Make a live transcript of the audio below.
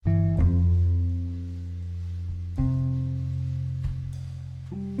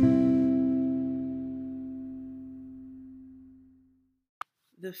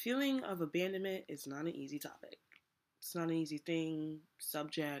The feeling of abandonment is not an easy topic. It's not an easy thing,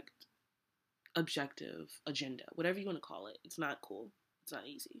 subject, objective, agenda, whatever you want to call it. It's not cool. It's not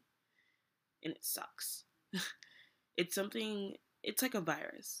easy. And it sucks. It's something, it's like a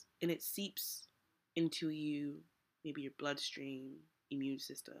virus, and it seeps into you, maybe your bloodstream, immune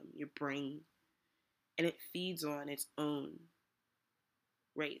system, your brain, and it feeds on its own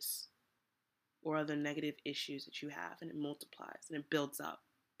race or other negative issues that you have, and it multiplies and it builds up.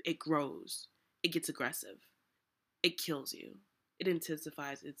 It grows. It gets aggressive. It kills you. It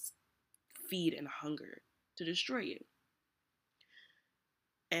intensifies its feed and hunger to destroy you.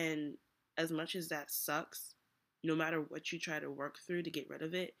 And as much as that sucks, no matter what you try to work through to get rid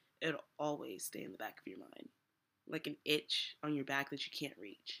of it, it'll always stay in the back of your mind, like an itch on your back that you can't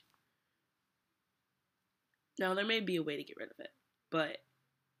reach. Now, there may be a way to get rid of it, but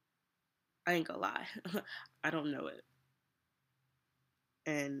I ain't gonna lie. I don't know it.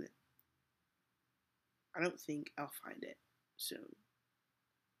 And I don't think I'll find it soon.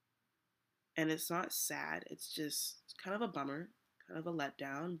 And it's not sad, it's just kind of a bummer, kind of a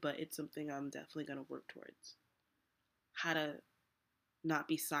letdown, but it's something I'm definitely gonna work towards. How to not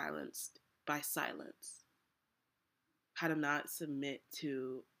be silenced by silence. How to not submit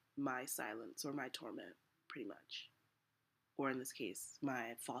to my silence or my torment, pretty much. Or in this case, my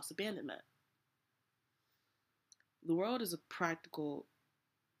false abandonment. The world is a practical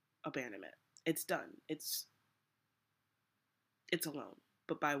abandonment. It's done. It's alone.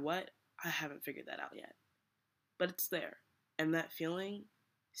 But by what? I haven't figured that out yet. But it's there. And that feeling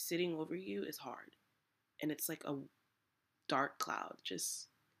sitting over you is hard. And it's like a dark cloud just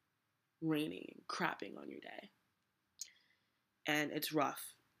raining and crapping on your day. And it's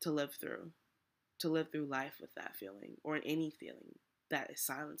rough to live through life with that feeling, or any feeling that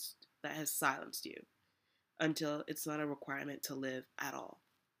has silenced you, until it's not a requirement to live at all,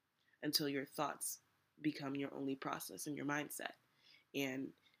 until your thoughts become your only process in your mindset. And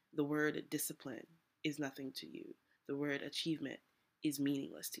the word discipline is nothing to you. The word achievement is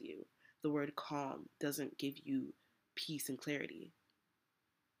meaningless to you. The word calm doesn't give you peace and clarity.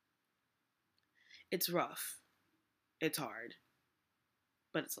 It's rough. It's hard.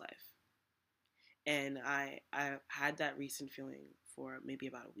 But it's life. And I had that recent feeling for maybe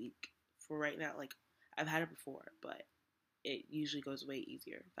about a week. For right now, like, I've had it before, but it usually goes way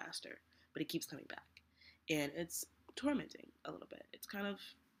easier, faster. But it keeps coming back. And it's tormenting a little bit. It's kind of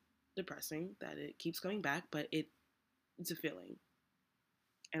depressing that it keeps coming back, but it's a feeling.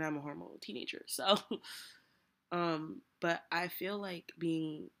 And I'm a hormonal teenager, so but I feel like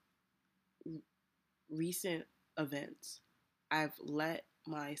being recent events, I've let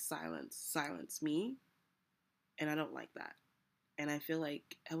my silence me, and I don't like that. And I feel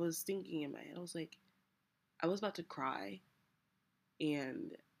like I was thinking in my head, I was like, I was about to cry,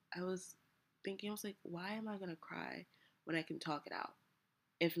 and I was thinking, I was like, why am I gonna cry when I can talk it out?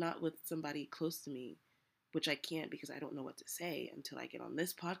 If not with somebody close to me, which I can't because I don't know what to say until I get on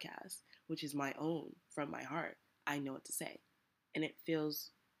this podcast, which is my own, from my heart. I know what to say. And it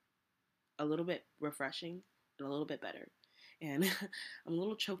feels a little bit refreshing and a little bit better. And I'm a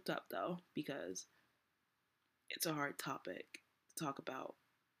little choked up, though, because it's a hard topic to talk about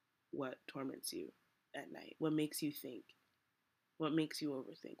what torments you at night, what makes you think, what makes you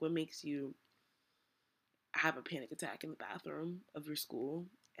overthink, what makes you have a panic attack in the bathroom of your school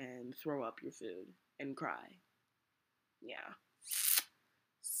and throw up your food and cry. Yeah.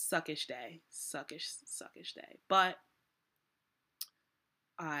 Suckish day. Suckish day. But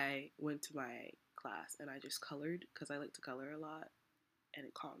I went to my class and I just colored because I like to color a lot, and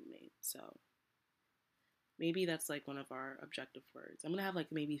it calmed me. So maybe that's like one of our objective words. I'm going to have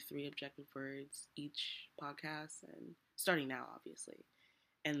like maybe 3 objective words each podcast, and starting now, obviously.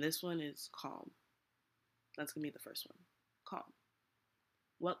 And this one is calm. That's going to be the first one. Calm.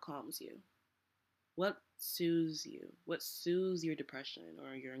 What calms you? What soothes you? What soothes your depression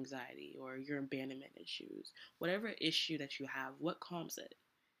or your anxiety or your abandonment issues? Whatever issue that you have, what calms it?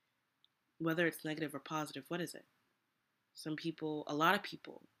 Whether it's negative or positive, what is it? Some people, a lot of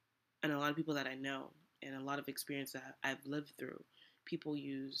people that I know, and a lot of experience that I've lived through, people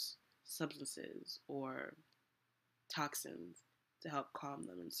use substances or toxins to help calm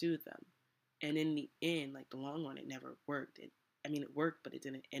them and soothe them. And in the end, like the long run, it never worked. It worked, but it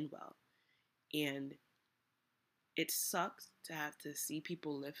didn't end well. And it sucks to have to see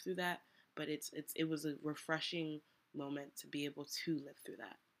people live through that, but it was a refreshing moment to be able to live through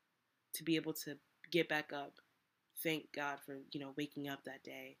that, to be able to get back up, thank God for, waking up that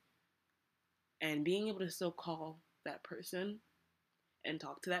day, and being able to still call that person and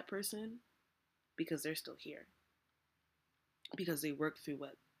talk to that person because they're still here. because they worked through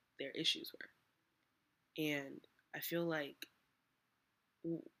what their issues were. And I feel like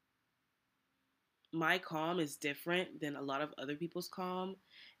my calm is different than a lot of other people's calm,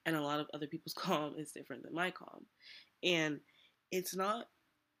 and a lot of other people's calm is different than my calm. And it's not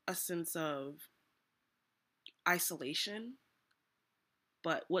a sense of isolation,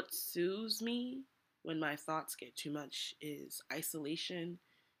 but what soothes me when my thoughts get too much is isolation,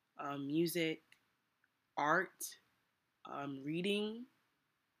 music, art, reading,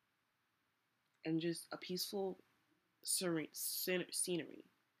 and just a peaceful scenery.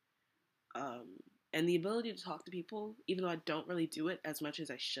 Um, and the ability to talk to people, even though I don't really do it as much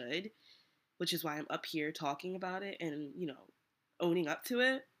as I should, which is why I'm up here talking about it and, owning up to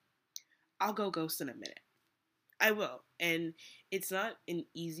it. I'll go ghost in a minute. I will. And it's not an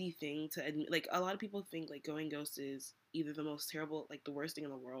easy thing to admit. Like, a lot of people think, like, going ghost is either the most terrible, like, the worst thing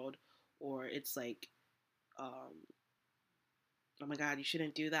in the world, or it's like, um, oh my God, you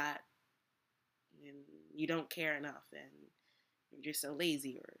shouldn't do that. And you don't care enough. And you're just so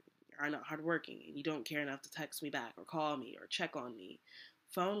lazy, or you're not hardworking, and you don't care enough to text me back, or call me, or check on me.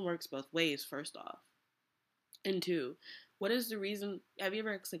 Phone works both ways, first off. And two, what is the reason? Have you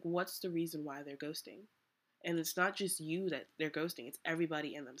ever asked, like, what's the reason why they're ghosting? And it's not just you that they're ghosting; it's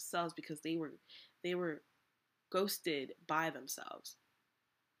everybody and themselves, because they were ghosted by themselves.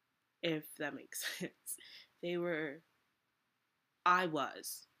 If that makes sense, they were. I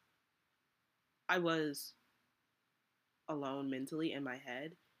was. I was alone mentally in my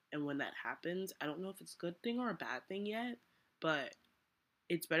head, and when that happens, I don't know if it's a good thing or a bad thing yet, but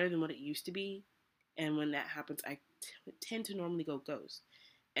it's better than what it used to be. And when that happens, I tend to normally go ghost.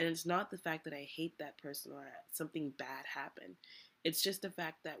 And it's not the fact that I hate that person or something bad happened. It's just the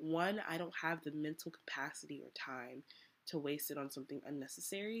fact that, one, I don't have the mental capacity or time to waste it on something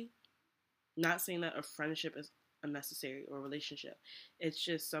unnecessary. Not saying that a friendship is unnecessary or a relationship. It's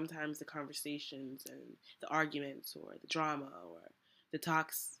just sometimes the conversations and the arguments or the drama or the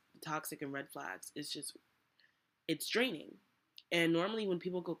toxic and red flags is just, it's draining. And normally when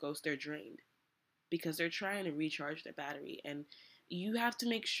people go ghost, they're drained because they're trying to recharge their battery. And you have to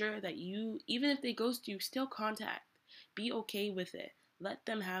make sure that you, even if they ghost you, still contact. Be okay with it. Let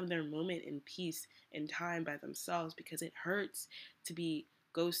them have their moment in peace and time by themselves, because it hurts to be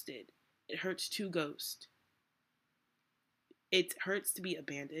ghosted. It hurts to ghost. It hurts to be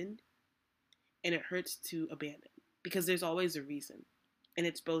abandoned, and it hurts to abandon, because there's always a reason. And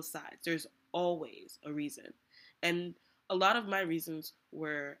it's both sides. There's always a reason. And a lot of my reasons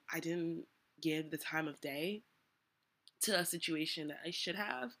were I didn't give the time of day to a situation that I should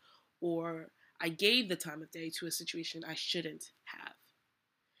have, or I gave the time of day to a situation I shouldn't have.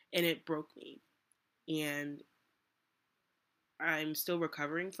 And it broke me. And I'm still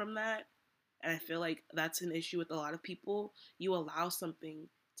recovering from that. And I feel like that's an issue with a lot of people. You allow something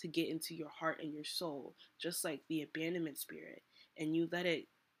to get into your heart and your soul, just like the abandonment spirit, and you let it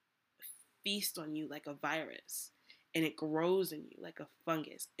feast on you like a virus, and it grows in you like a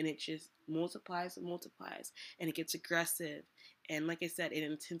fungus, and it just multiplies and multiplies, and it gets aggressive, and like I said, it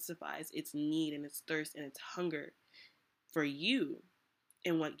intensifies its need and its thirst and its hunger for you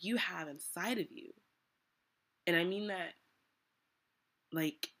and what you have inside of you. And I mean that,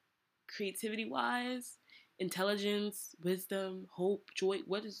 like, creativity wise, intelligence, wisdom, hope, joy.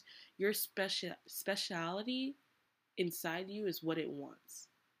 What is your speciality inside you is what it wants,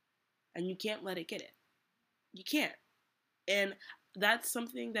 and you can't let it get it. You can't. And that's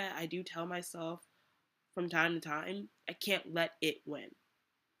something that I do tell myself from time to time. I can't let it win.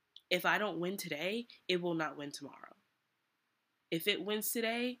 If I don't win today, it will not win tomorrow. If it wins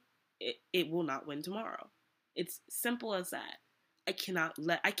today, it will not win tomorrow. It's simple as that. I cannot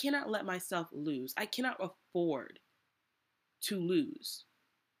let myself lose. I cannot afford to lose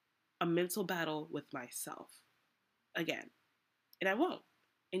a mental battle with myself again. And I won't.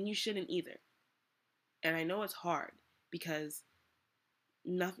 And you shouldn't either. And I know it's hard because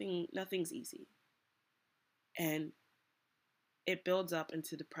nothing's easy. And it builds up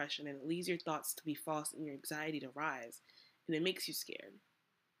into depression, and it leaves your thoughts to be false and your anxiety to rise, and it makes you scared.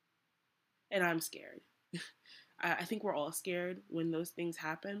 And I'm scared. I think we're all scared when those things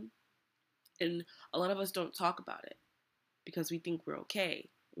happen, and a lot of us don't talk about it because we think we're okay,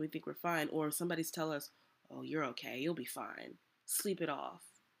 we think we're fine, or somebody's tell us, oh, you're okay, you'll be fine, sleep it off,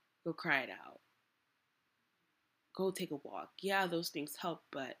 go cry it out, go take a walk. Yeah, those things help,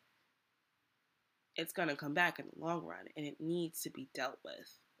 but it's gonna come back in the long run, and it needs to be dealt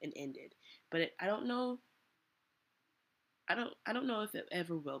with and ended. But I don't know if it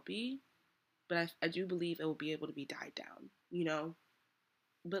ever will be, but I do believe it will be able to be died down, you know.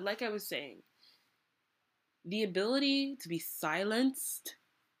 But like I was saying, The ability to be silenced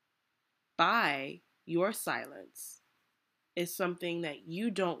by your silence is something that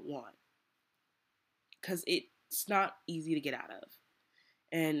you don't want because it's not easy to get out of.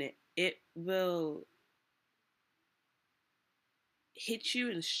 And it will hit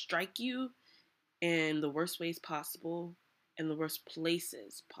you and strike you in the worst ways possible, in the worst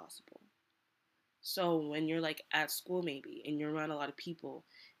places possible. So when you're like at school maybe and you're around a lot of people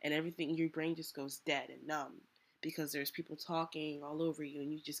and everything, your brain just goes dead and numb because there's people talking all over you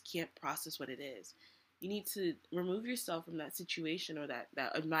and you just can't process what it is. You need to remove yourself from that situation or that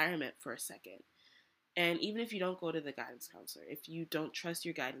environment for a second. And even if you don't go to the guidance counselor, if you don't trust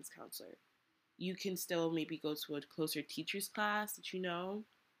your guidance counselor, you can still maybe go to a closer teacher's class that you know.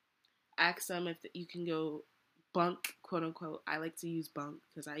 Ask them if you can go bunk, quote unquote. I like to use bunk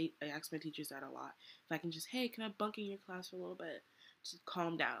because I ask my teachers that a lot. If I can just, hey, can I bunk in your class for a little bit? Just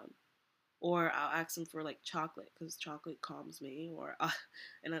calm down. Or I'll ask them for like chocolate because chocolate calms me.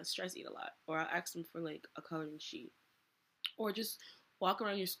 And I stress eat a lot. Or I'll ask them for like a coloring sheet. Or just walk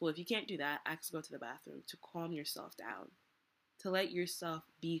around your school. If you can't do that, ask to go to the bathroom to calm yourself down. To let yourself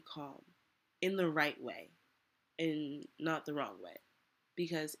be calm in the right way and not the wrong way.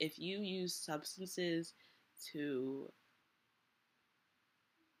 Because if you use substances to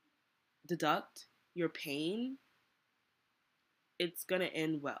deduct your pain, it's going to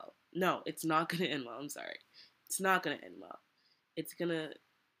end well. No, it's not going to end well. I'm sorry. It's not going to end well. It's going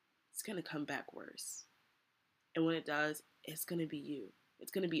to come back worse. And when it does, it's going to be you.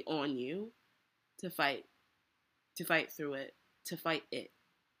 It's going to be on you to fight through it, to fight it,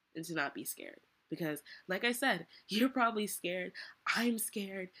 and to not be scared. Because, like I said, you're probably scared. I'm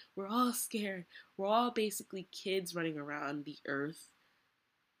scared. We're all scared. We're all basically kids running around the earth.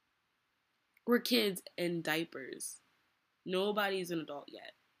 We're kids in diapers. Nobody's an adult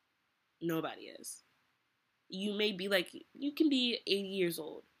yet. Nobody is. You may be like, you can be 80 years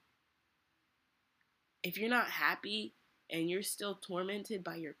old. If you're not happy and you're still tormented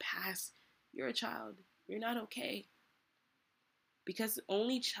by your past, you're a child. You're not okay. Because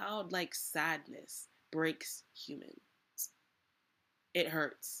only childlike sadness breaks humans. It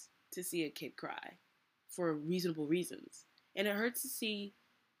hurts to see a kid cry for reasonable reasons. And it hurts to see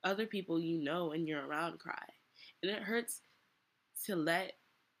other people you know and you're around cry. And it hurts to let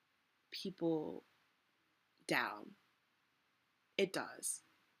people down. It does.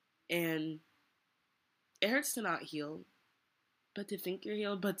 And it hurts to not heal, but to think you're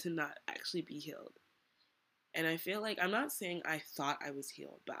healed, but to not actually be healed. And I feel like, I'm not saying I thought I was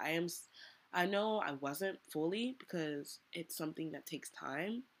healed, but I know I wasn't fully because it's something that takes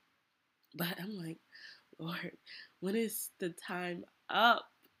time. But I'm like, Lord, when is the time up?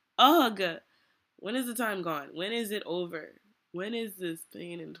 Ugh! When is the time gone? When is it over? When is this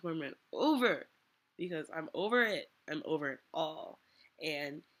pain and torment over? Because I'm over it. I'm over it all.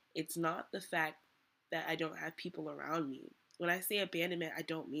 And it's not the fact that I don't have people around me. When I say abandonment, I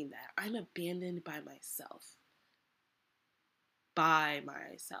don't mean that. I'm abandoned by myself. By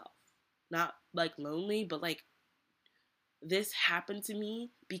myself. Not like lonely, but like this happened to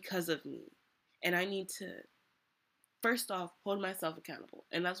me because of me. And I need to, first off, hold myself accountable.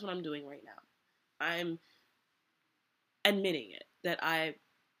 And that's what I'm doing right now. I'm admitting it, that I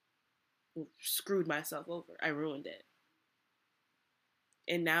screwed myself over. I ruined it.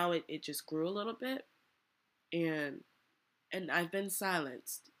 And now it just grew a little bit. And I've been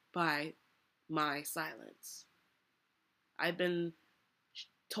silenced by my silence. I've been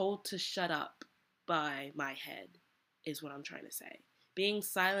told to shut up by my head, is what I'm trying to say. Being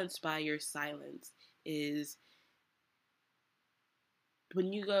silenced by your silence is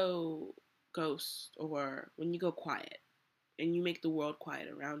when you go ghost or when you go quiet and you make the world quiet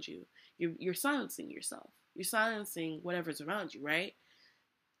around you, you're silencing yourself. You're silencing whatever's around you, right?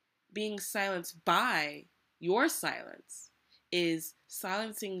 Being silenced by your silence is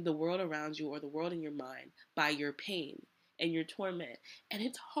silencing the world around you or the world in your mind by your pain and your torment. And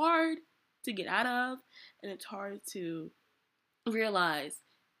it's hard to get out of, and it's hard to realize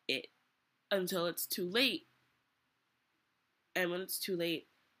it until it's too late. And when it's too late,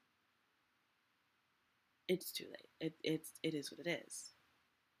 it's too late. It is what it is.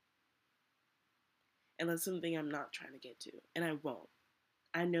 And that's something I'm not trying to get to. And I won't.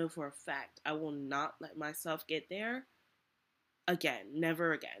 I know for a fact I will not let myself get there again.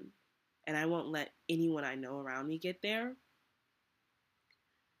 Never again. And I won't let anyone I know around me get there.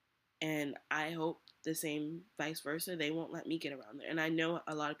 And I hope the same vice versa. They won't let me get around there. And I know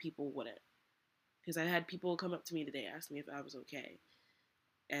a lot of people wouldn't. Because I had people come up to me today ask me if I was okay.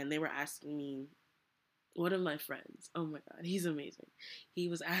 And they were asking me, one of my friends, oh my God, he's amazing. He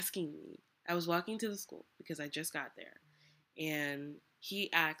was asking me I was walking to the school because I just got there. And he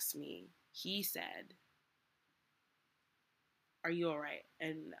asked me, he said, "Are you all right?"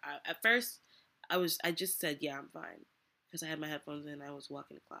 And at first, I just said, "Yeah, I'm fine." Because I had my headphones in and I was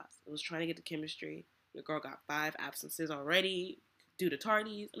walking to class. I was trying to get to chemistry. Your girl got 5 absences already due to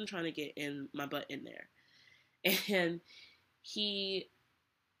tardies. I'm trying to get in my butt in there. And he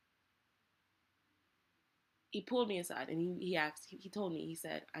pulled me aside and he asked, he told me, he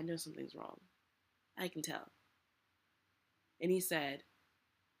said, "I know something's wrong. I can tell." And he said,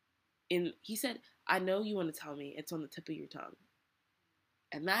 "I know you want to tell me. It's on the tip of your tongue."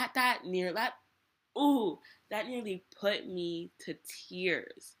 And that nearly put me to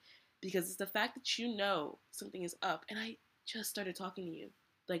tears, because it's the fact that you know something is up, and I just started talking to you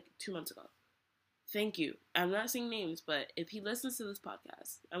like 2 months ago. Thank you. I'm not saying names, but if he listens to this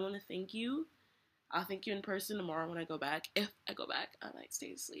podcast, I want to thank you. I'll thank you in person tomorrow when I go back. If I go back, I might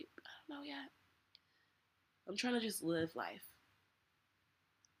stay asleep. I don't know yet. I'm trying to just live life.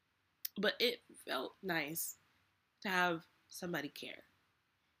 But it felt nice to have somebody care.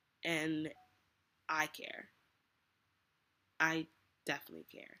 And I care. I definitely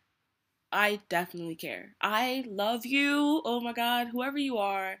care. I definitely care. I love you. Oh my God. Whoever you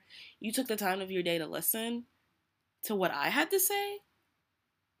are, you took the time of your day to listen to what I had to say.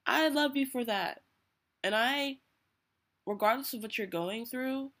 I love you for that. And regardless of what you're going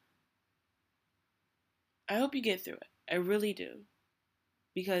through, I hope you get through it. I really do.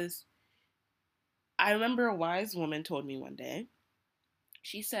 Because I remember a wise woman told me one day,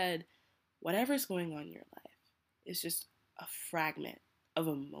 she said, whatever's going on in your life is just a fragment of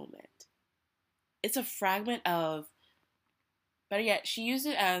a moment. It's a fragment of, better yet, she used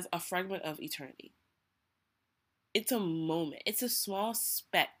it as a fragment of eternity. It's a moment. It's a small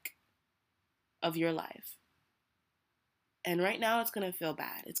speck of your life. And right now it's going to feel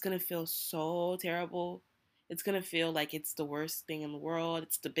bad. It's going to feel so terrible. It's going to feel like it's the worst thing in the world.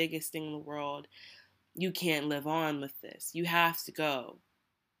 It's the biggest thing in the world. You can't live on with this. You have to go.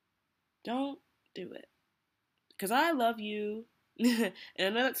 Don't do it. Because I love you. And I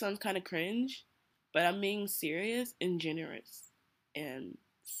know that sounds kind of cringe, but I'm being serious and generous. And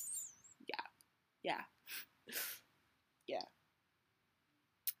yeah. Yeah.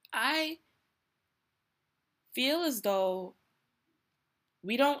 I feel as though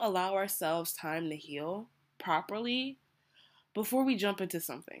we don't allow ourselves time to heal properly before we jump into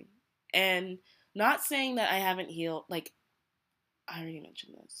something. And not saying that I haven't healed, like, I already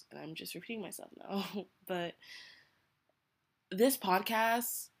mentioned this, and I'm just repeating myself now, but this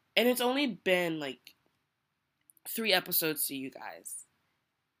podcast, and it's only been like 3 episodes to you guys,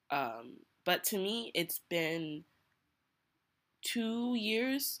 but to me, it's been 2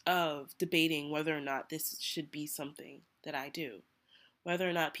 years of debating whether or not this should be something that I do, whether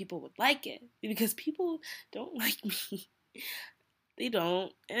or not people would like it, because people don't like me. They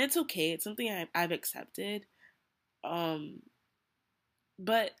don't, and it's okay. It's something I've accepted,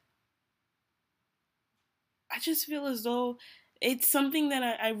 but I just feel as though it's something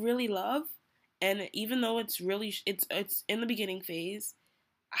that I really love, and even though it's really it's in the beginning phase,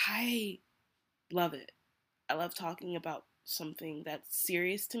 I love it. I love talking about something that's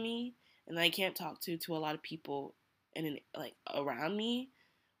serious to me and that I can't talk to a lot of people and like around me,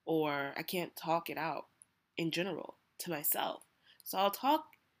 or I can't talk it out in general to myself. So I'll talk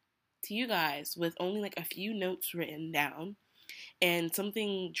to you guys with only like a few notes written down, and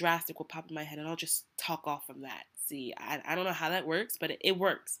something drastic will pop in my head and I'll just talk off from that. See, I don't know how that works, but it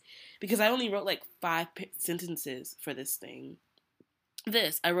works, because I only wrote like 5 sentences for this thing.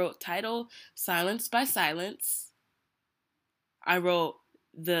 I wrote title, Silence by Silence. I wrote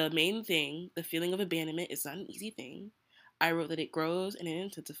the main thing, the feeling of abandonment is not an easy thing. I wrote that it grows and it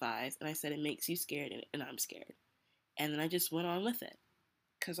intensifies, and I said it makes you scared, and I'm scared. And then I just went on with it,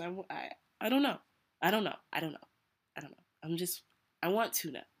 because I don't know. I don't know. I want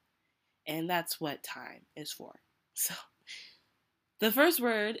to know. And that's what time is for. So, the first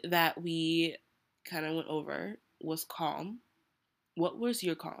word that we kind of went over was calm. What was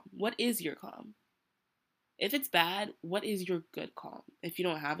your calm? What is your calm? If it's bad, what is your good calm? If you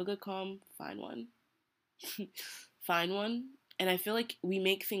don't have a good calm, find one. Find one. And I feel like we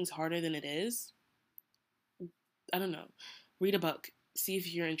make things harder than it is. I don't know. Read a book. See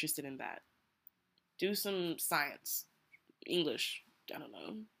if you're interested in that. Do some science. English. I don't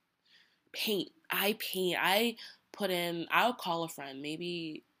know. Paint. I paint. I'll call a friend.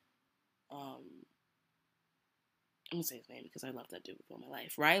 Maybe, I'm going to say his name because I love that dude with all my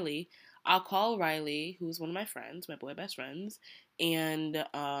life. Riley. I'll call Riley, who's one of my friends, my boy best friends, and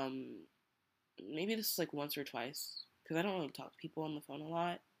maybe this is like once or twice, because I don't really talk to people on the phone a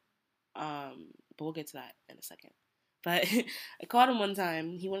lot. But we'll get to that in a second. But I called him one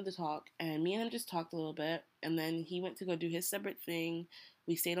time. He wanted to talk, and me and him just talked a little bit. And then he went to go do his separate thing.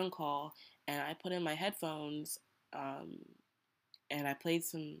 We stayed on call, and I put in my headphones, um, and I played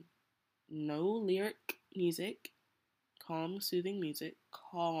some no lyric music, calm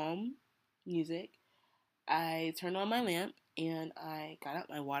music. I turned on my lamp, and I got out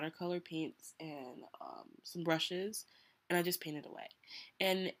my watercolor paints and some brushes, and I just painted away.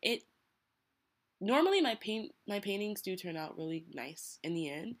 And it normally my paintings do turn out really nice in the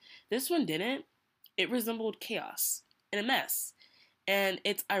end. This one didn't. It resembled chaos and a mess. And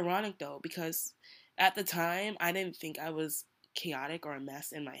it's ironic though, because at the time I didn't think I was chaotic or a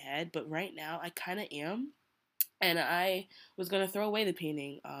mess in my head, but right now I kind of am. And I was gonna throw away the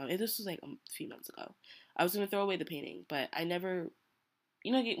painting. This was like a few months ago. I was gonna throw away the painting, but I never.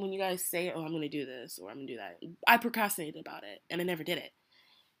 You know, when you guys say, "Oh, I'm gonna do this" or "I'm gonna do that," I procrastinated about it, and I never did it.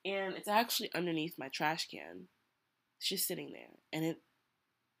 And it's actually underneath my trash can. It's just sitting there, and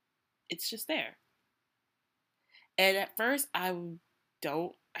it's just there. And at first, I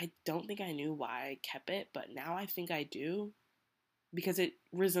don't think I knew why I kept it, but now I think I do because it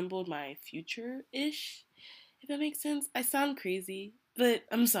resembled my future ish. If that makes sense, I sound crazy, but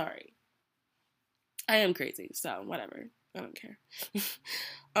I'm sorry. I am crazy, so whatever. I don't care.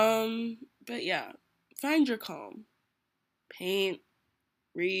 But yeah, find your calm. Paint,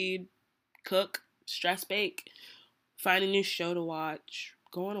 read, cook, stress bake, find a new show to watch,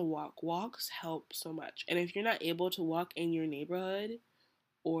 go on a walk. Walks help so much. And if you're not able to walk in your neighborhood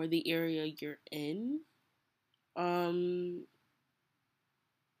or the area you're in, um,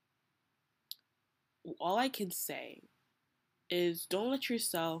 all I can say is don't let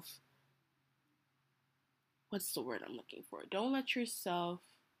yourself, what's the word I'm looking for? Don't let yourself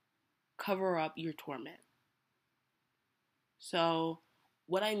cover up your torment. So,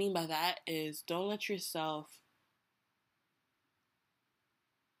 what I mean by that is don't let yourself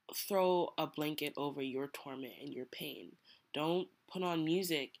throw a blanket over your torment and your pain. Don't put on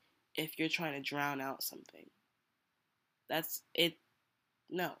music if you're trying to drown out something. That's it.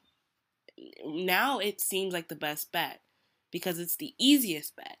 No. Now it seems like the best bet because it's the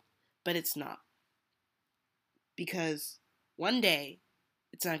easiest bet, but it's not. Because one day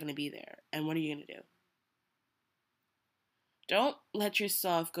it's not going to be there. And what are you going to do? Don't let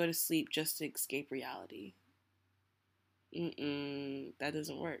yourself go to sleep just to escape reality. That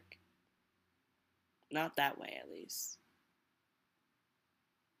doesn't work. Not that way, at least.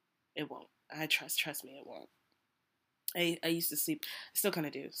 It won't. Trust me, it won't. I used to sleep, I still kind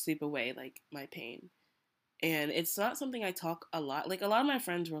of do, sleep away, like, my pain. And it's not something I talk a lot. Like, a lot of my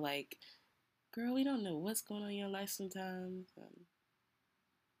friends were like, girl, we don't know what's going on in your life sometimes.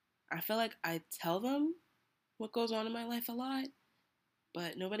 I feel like I tell them what goes on in my life a lot,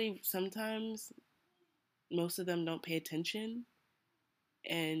 but sometimes, most of them don't pay attention.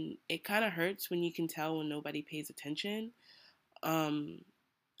 And it kind of hurts when you can tell when nobody pays attention. Um,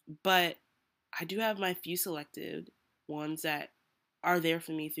 but I do have my few selected ones that are there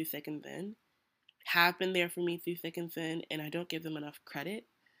for me through thick and thin, have been there for me through thick and thin, and I don't give them enough credit.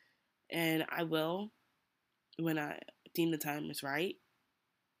 And I will when I deem the time is right.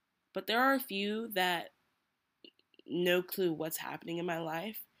 But there are a few that no clue what's happening in my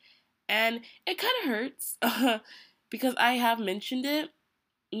life. And it kind of hurts because I have mentioned it,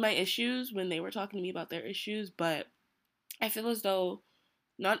 my issues, when they were talking to me about their issues, but I feel as though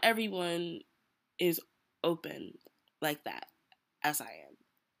not everyone is open like that as I am.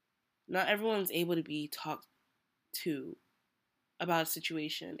 Not everyone's able to be talked to about a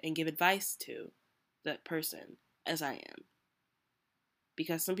situation and give advice to that person as I am.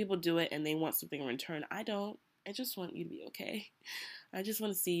 Because some people do it and they want something in return. I don't. I just want you to be okay. I just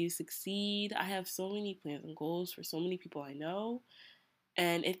want to see you succeed. I have so many plans and goals for so many people I know.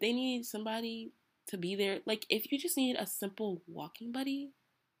 And if they need somebody to be there, like if you just need a simple walking buddy,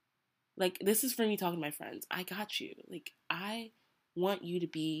 like this is for me talking to my friends. I got you. Like I want you to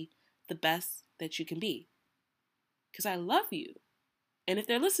be the best that you can be. Because I love you. And if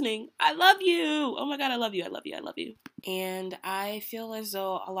they're listening, I love you. Oh my God, I love you. I love you. I love you. And I feel as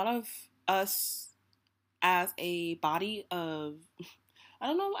though a lot of us as a body of, I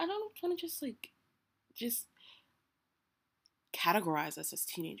don't know, I don't want to just categorize us as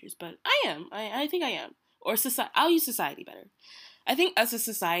teenagers, but I am. I think I am. Or society, I'll use society better. I think as a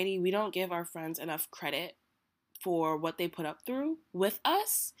society, we don't give our friends enough credit for what they put up through with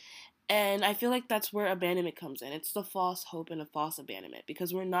us. And I feel like that's where abandonment comes in. It's the false hope and the false abandonment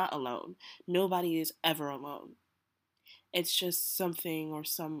because we're not alone. Nobody is ever alone. It's just something or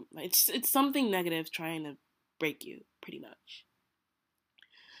it's something negative trying to break you, pretty much.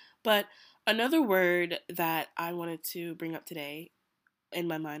 But another word that I wanted to bring up today, in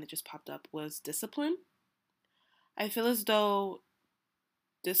my mind, it just popped up, was discipline. I feel as though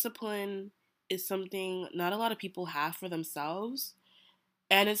discipline is something not a lot of people have for themselves.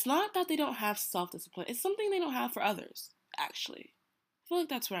 And it's not that they don't have self discipline, it's something they don't have for others, actually. I feel like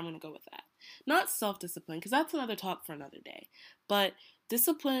that's where I'm going to go with that. Not self discipline, because that's another talk for another day, but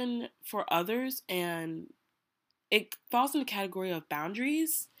discipline for others, and it falls in the category of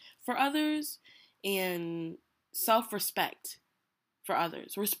boundaries for others and self respect for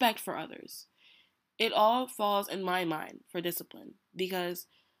others, respect for others. It all falls in my mind for discipline because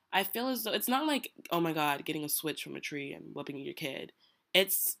I feel as though it's not like, oh my God, getting a switch from a tree and whipping your kid.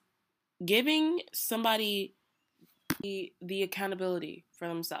 It's giving somebody the accountability for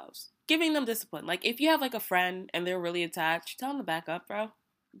themselves, giving them discipline. Like if you have like a friend and they're really attached, tell them to back up, bro.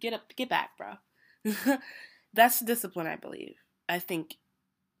 Get back, bro. That's discipline, I believe. I think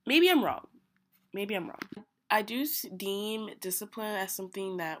maybe I'm wrong. Maybe I'm wrong. I do deem discipline as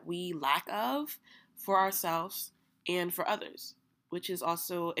something that we lack of for ourselves and for others, which is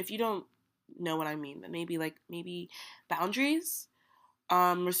also, if you don't know what I mean, then maybe boundaries,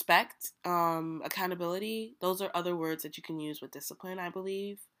 respect, accountability. Those are other words that you can use with discipline, I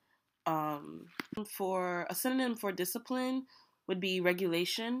believe. For a synonym for discipline would be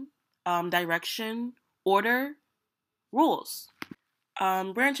regulation, direction, order, rules.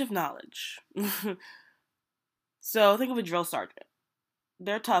 Branch of knowledge. So think of a drill sergeant.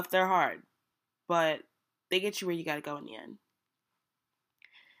 They're tough, they're hard, but they get you where you gotta go in the end.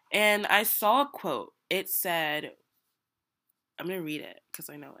 And I saw a quote. It said, I'm gonna read it because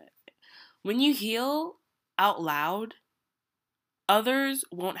I know it. When you heal out loud, others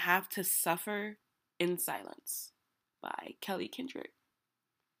won't have to suffer in silence. By Kelly Kendrick.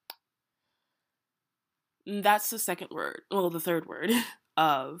 And that's the third word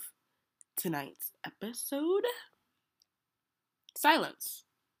of tonight's episode. Silence.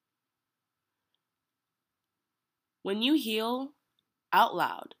 When you heal out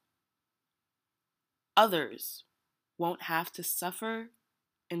loud, others won't have to suffer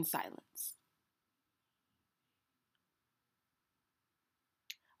in silence.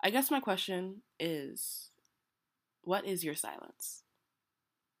 I guess my question is, what is your silence?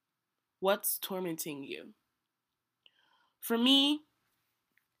 What's tormenting you? For me,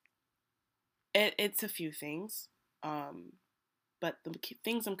 it's a few things, but the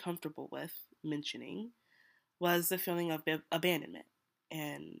things I'm comfortable with mentioning was the feeling of abandonment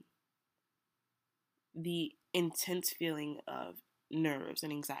and the intense feeling of nerves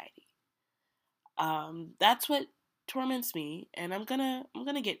and anxiety. That's what torments me, and I'm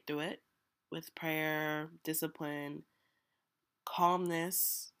gonna get through it with prayer, discipline,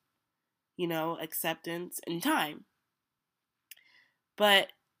 calmness, acceptance and time. But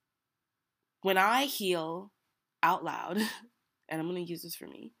when I heal out loud, and I'm gonna use this for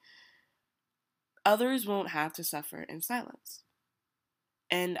me, others won't have to suffer in silence.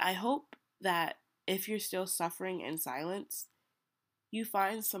 And I hope that if you're still suffering in silence, you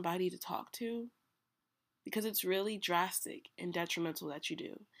find somebody to talk to, because it's really drastic and detrimental that you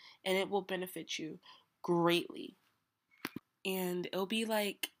do, and it will benefit you greatly. And it'll be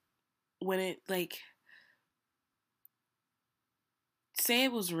like when say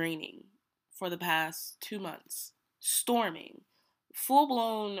it was raining for the past 2 months, storming,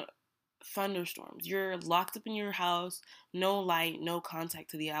 full-blown thunderstorms. You're locked up in your house, no light, no contact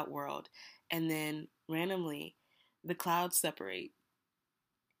to the outworld, and then randomly the clouds separate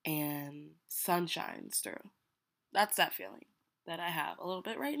and sun shines through. That's that feeling that I have a little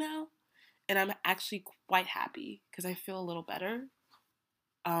bit right now, and I'm actually quite happy because I feel a little better.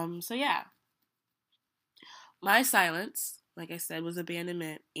 So yeah, my silence, like I said, was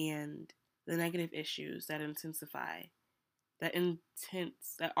abandonment and the negative issues that are intense,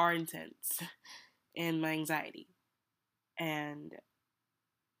 and my anxiety. And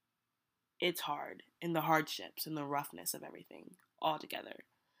it's hard, and the hardships and the roughness of everything all together.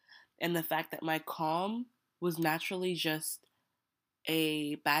 And the fact that my calm was naturally just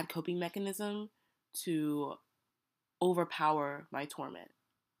a bad coping mechanism to overpower my torment.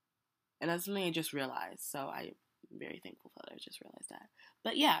 And that's something I just realized. So I'm very thankful that I just realized that.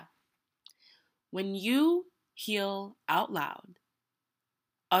 But yeah, when you heal out loud,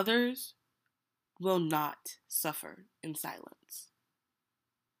 others will not suffer in silence.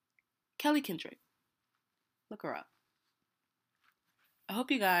 Kelly Kendrick. Look her up. I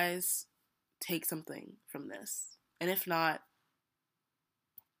hope you guys take something from this. And if not,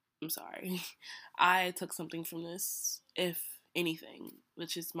 I'm sorry. I took something from this, if anything,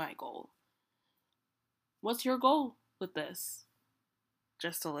 which is my goal. What's your goal with this?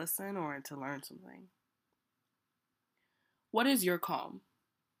 just to listen or to learn something. What is your calm?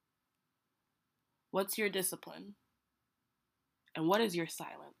 What's your discipline? And what is your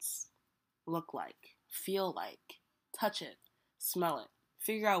silence look like, feel like, touch it, smell it,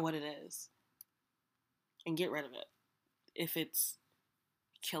 figure out what it is, and get rid of it if it's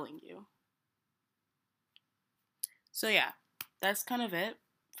killing you. So yeah, that's kind of it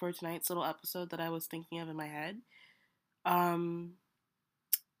for tonight's little episode that I was thinking of in my head.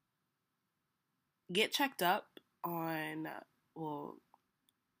 Get checked up on,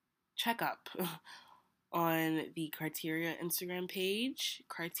 check up on the Criteria Instagram page,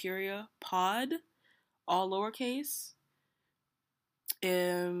 Criteria Pod, all lowercase,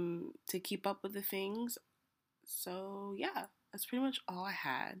 to keep up with the things. So yeah, that's pretty much all I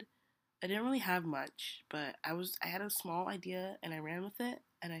had. I didn't really have much, but I had a small idea and I ran with it,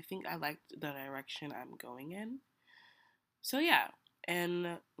 and I think I liked the direction I'm going in. So yeah,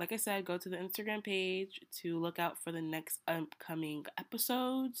 and like I said, go to the Instagram page to look out for the next upcoming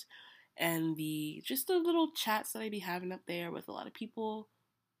episodes and the little chats that I be having up there with a lot of people.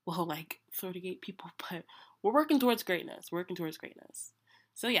 Well, like 38 people, but we're working towards greatness.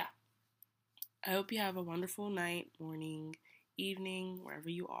 So yeah, I hope you have a wonderful night, morning, evening, wherever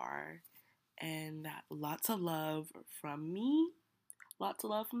you are. And lots of love from me, lots of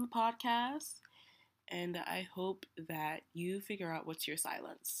love from the podcast. And I hope that you figure out what's your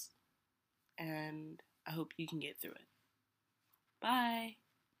silence. And I hope you can get through it. Bye.